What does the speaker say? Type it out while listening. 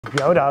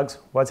Yo dogs,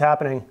 what's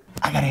happening?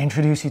 I gotta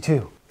introduce you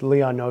to the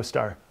Leon No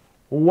Star.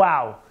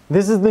 Wow,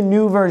 this is the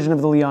new version of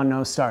the Leon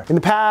No Star. In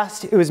the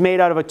past, it was made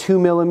out of a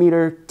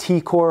 2mm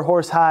T-core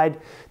horsehide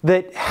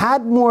that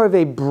had more of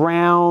a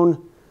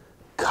brown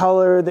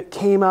color that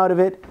came out of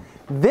it.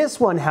 This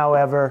one,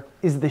 however,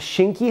 is the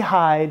Shinki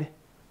hide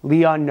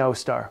Leon No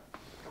Star.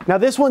 Now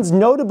this one's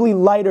notably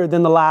lighter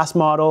than the last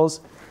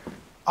models.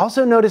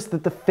 Also notice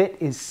that the fit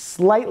is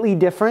slightly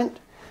different.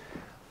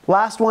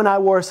 Last one I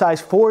wore a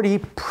size 40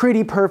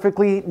 pretty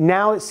perfectly.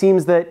 Now it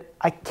seems that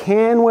I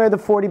can wear the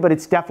 40, but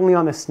it's definitely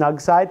on the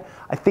snug side.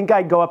 I think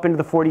I'd go up into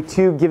the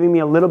 42, giving me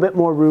a little bit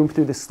more room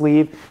through the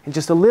sleeve and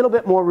just a little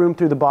bit more room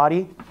through the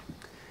body.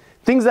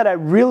 Things that I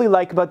really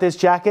like about this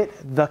jacket,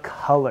 the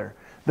color.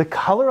 The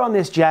color on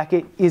this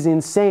jacket is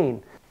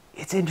insane.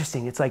 It's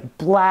interesting. It's like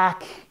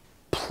black,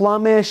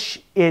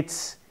 plumish,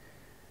 it's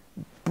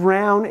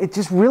brown. It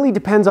just really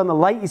depends on the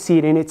light you see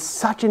it in. It's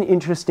such an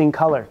interesting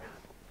color.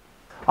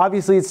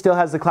 Obviously, it still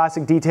has the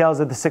classic details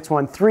of the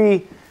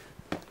 613,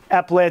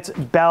 epaulets,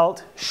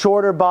 belt,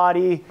 shorter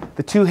body,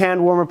 the two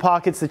hand warmer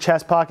pockets, the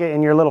chest pocket,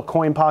 and your little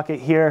coin pocket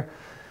here.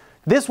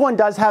 This one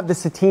does have the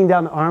sateen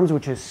down the arms,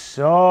 which is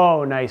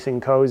so nice and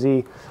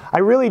cozy. I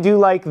really do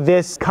like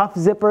this cuff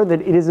zipper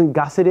that it isn't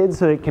gusseted,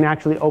 so it can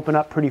actually open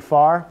up pretty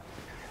far.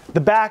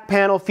 The back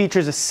panel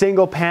features a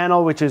single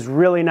panel, which is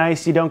really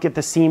nice. You don't get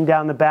the seam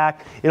down the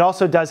back. It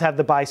also does have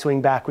the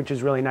bi-swing back, which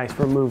is really nice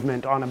for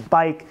movement on a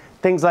bike,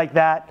 things like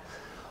that.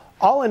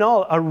 All in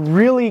all, a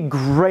really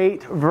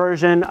great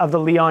version of the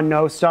Leon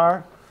No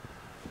Star.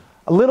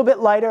 A little bit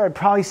lighter, I'd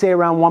probably say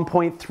around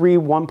 1.3,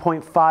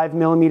 1.5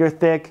 millimeter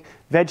thick,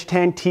 veg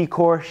tan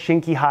T-core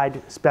Shinki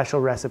hide special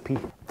recipe.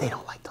 They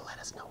don't like to let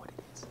us know what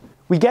it is.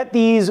 We get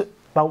these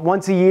about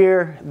once a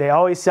year. They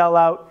always sell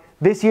out.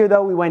 This year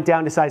though, we went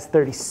down to size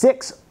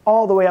 36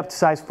 all the way up to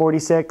size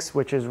 46,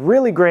 which is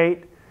really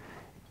great.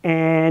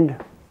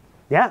 And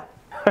yeah.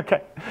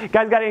 Okay,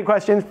 guys, got any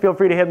questions? Feel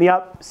free to hit me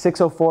up,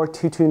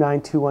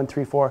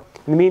 604-229-2134.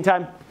 In the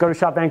meantime, go to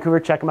Shop Vancouver,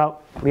 check them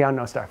out. Leon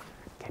No Star.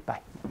 Okay,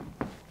 bye.